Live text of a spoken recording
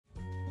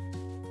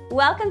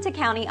Welcome to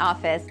County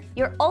Office,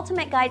 your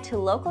ultimate guide to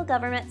local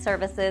government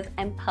services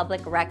and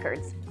public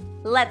records.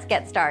 Let's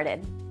get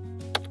started.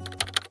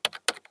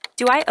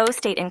 Do I owe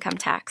state income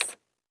tax?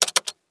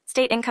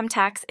 State income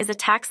tax is a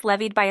tax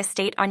levied by a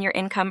state on your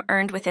income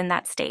earned within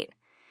that state.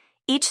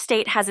 Each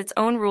state has its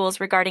own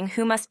rules regarding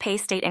who must pay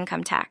state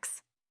income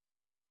tax.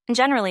 And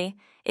generally,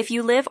 if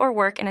you live or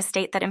work in a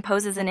state that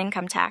imposes an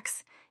income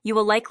tax, you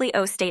will likely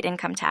owe state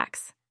income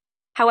tax.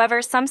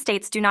 However, some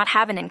states do not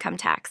have an income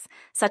tax,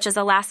 such as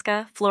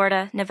Alaska,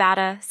 Florida,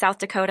 Nevada, South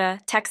Dakota,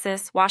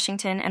 Texas,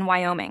 Washington, and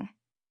Wyoming.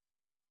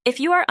 If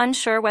you are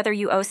unsure whether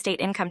you owe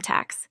state income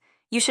tax,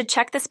 you should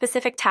check the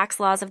specific tax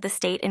laws of the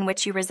state in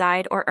which you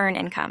reside or earn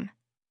income.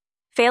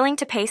 Failing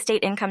to pay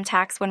state income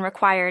tax when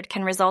required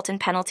can result in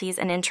penalties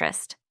and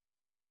interest.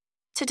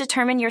 To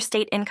determine your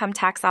state income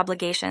tax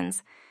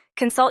obligations,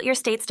 consult your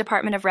state's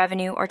Department of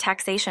Revenue or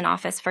Taxation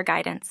office for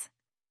guidance.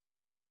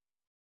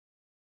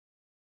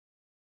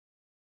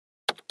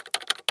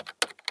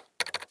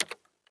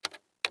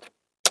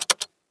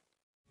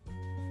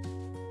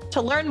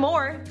 To learn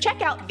more,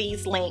 check out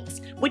these links,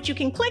 which you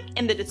can click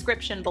in the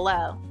description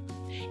below.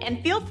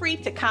 And feel free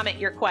to comment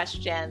your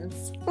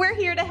questions. We're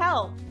here to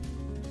help.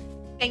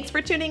 Thanks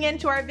for tuning in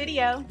to our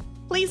video.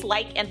 Please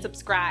like and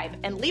subscribe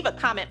and leave a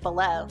comment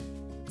below.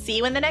 See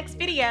you in the next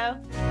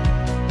video.